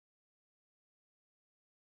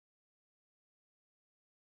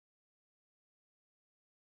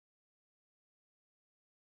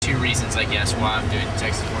reasons, I guess, why I'm doing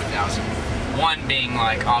Texas 4000. One being,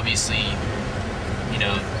 like, obviously, you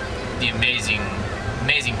know, the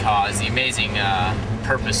amazing cause, the amazing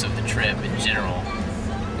purpose of the trip in general,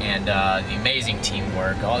 and the amazing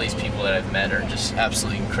teamwork. All these people that I've met are just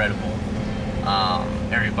absolutely incredible.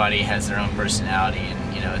 Everybody has their own personality,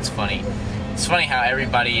 and you know, it's funny. It's funny how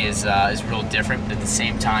everybody is real different, but at the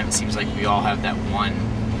same time, it seems like we all have that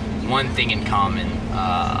one thing in common.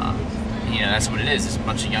 You know, that's what it is. It's a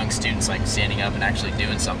bunch of young students like standing up and actually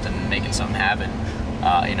doing something and making something happen.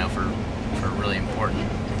 You know, for a really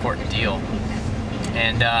important deal.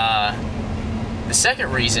 And the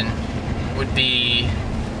second reason would be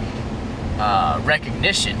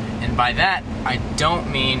recognition, and by that I don't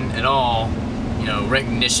mean at all, you know,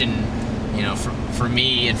 recognition, you know, for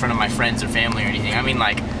me in front of my friends or family or anything. I mean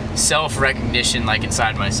like self-recognition, like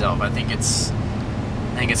inside myself. I think it's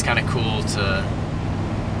kind of cool to.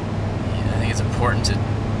 I think it's important to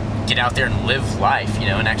get out there and live life, you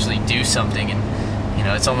know, and actually do something. And you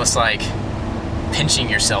know, it's almost like pinching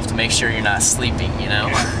yourself to make sure you're not sleeping, you know.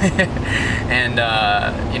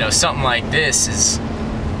 And you know, something like this is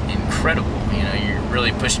incredible. You know, you're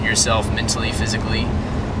really pushing yourself mentally, physically,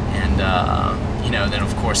 and you know, then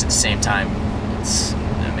of course at the same time it's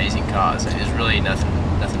an amazing cause. There's really nothing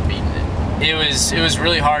beating it. It was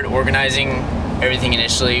really hard organizing everything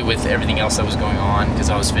initially with everything else that was going on, because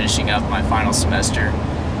I was finishing up my final semester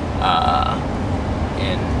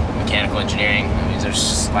in mechanical engineering. I mean, there's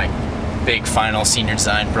just like big final senior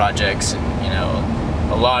design projects, and you know,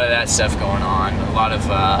 a lot of that stuff going on, a lot of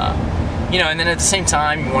you know, and then at the same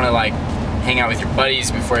time you want to like hang out with your buddies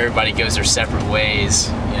before everybody goes their separate ways.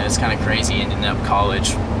 You know, it's kind of crazy ending up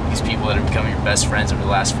college. These people that have become your best friends over the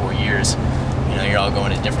last 4 years, you know, you're all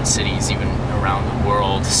going to different cities, even around the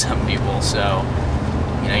world, some people. So,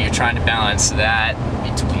 you know, you're trying to balance that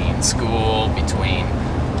between school, between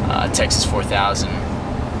Texas 4000.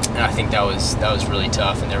 And I think that was really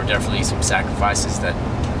tough, and there were definitely some sacrifices that,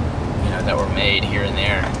 you know, that were made here and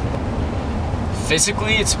there.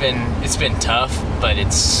 Physically, it's been tough, but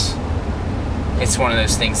it's one of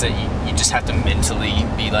those things that you just have to mentally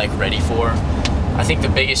be like ready for. I think the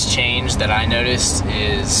biggest change that I noticed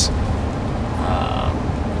is,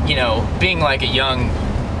 you know, being like a young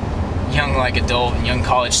like adult, young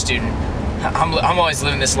college student. I'm always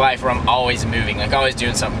living this life where I'm always moving, like always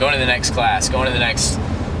doing something, going to the next class, going to the next,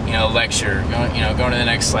 you know, lecture, going to the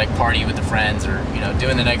next like party with the friends, or you know,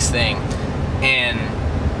 doing the next thing. And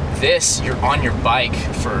this, you're on your bike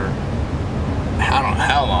for I don't know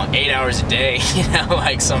how long, 8 hours a day, you know,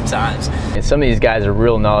 like sometimes. And some of these guys are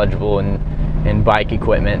real knowledgeable in bike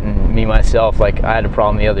equipment, and me myself, like I had a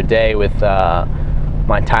problem the other day with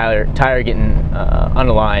my tire getting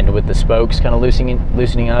unaligned with the spokes kind of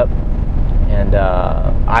loosening up, and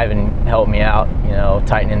Ivan helped me out, you know,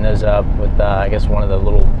 tightening those up with I guess one of the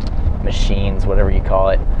little machines, whatever you call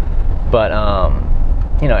it. But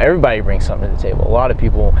you know, everybody brings something to the table. A lot of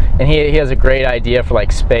people, and he has a great idea for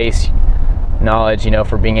like space knowledge, you know,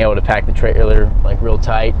 for being able to pack the trailer like real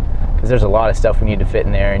tight, because there's a lot of stuff we need to fit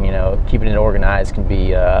in there, and you know, keeping it organized can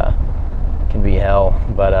be hell.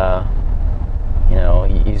 But you know,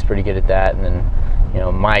 he's pretty good at that. And then, you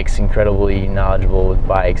know, Mike's incredibly knowledgeable with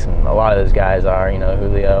bikes, and a lot of those guys are, you know,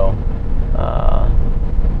 Julio,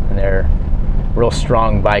 and they're real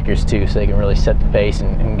strong bikers too, so they can really set the pace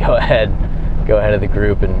and go ahead of the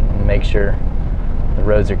group and make sure the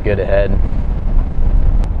roads are good ahead.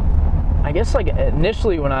 I guess like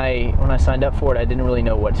initially when I signed up for it, I didn't really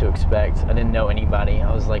know what to expect. I didn't know anybody.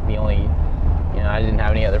 I was like the only, you know, I didn't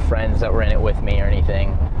have any other friends that were in it with me or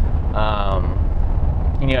anything.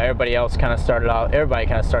 You know, everybody kind of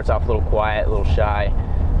starts off a little quiet, a little shy.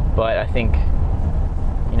 But I think,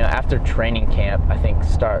 you know, after training camp, I think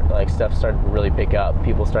stuff started to really pick up.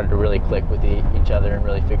 People started to really click with each other and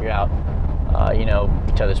really figure out, you know,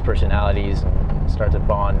 each other's personalities, and start to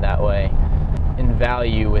bond that way. In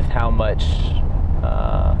value with how much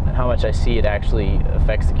I see it actually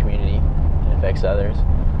affects the community and affects others.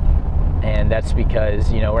 And that's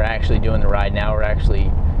because, you know, we're actually doing the ride now. We're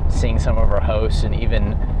actually seeing some of our hosts, and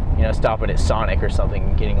even, you know, stopping at Sonic or something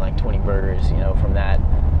and getting like 20 burgers, you know, from that.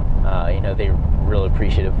 You know, they're real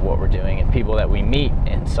appreciative of what we're doing, and people that we meet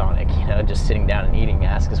in Sonic, you know, just sitting down and eating,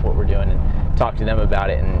 ask us what we're doing and talk to them about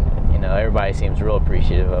it, and you know, everybody seems real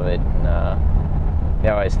appreciative of it, and they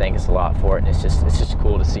always thank us a lot for it. And it's just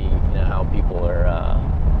cool to see, you know, how people are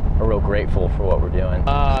real grateful for what we're doing.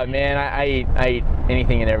 Man, I eat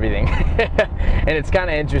anything and everything. And it's kind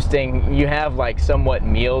of interesting. You have like somewhat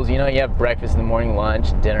meals, you know, you have breakfast in the morning,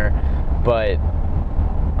 lunch, dinner, but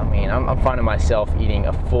I mean, I'm finding myself eating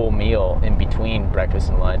a full meal in between breakfast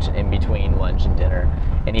and lunch, in between lunch and dinner,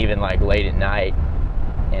 and even like late at night.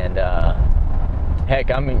 And heck,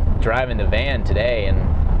 I'm driving the van today, and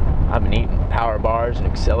I've been eating power bars and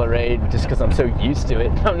Accelerate just because I'm so used to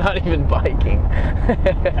it. I'm not even biking.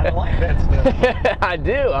 I like that stuff. I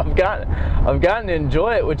do. I've gotten to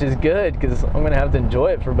enjoy it, which is good because I'm gonna have to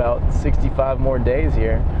enjoy it for about 65 more days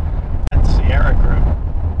here. That Sierra group.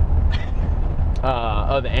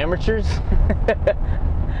 Oh, the amateurs.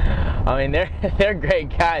 I mean, they're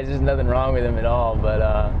great guys. There's nothing wrong with them at all. But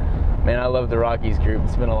man, I love the Rockies group.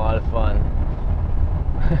 It's been a lot of fun.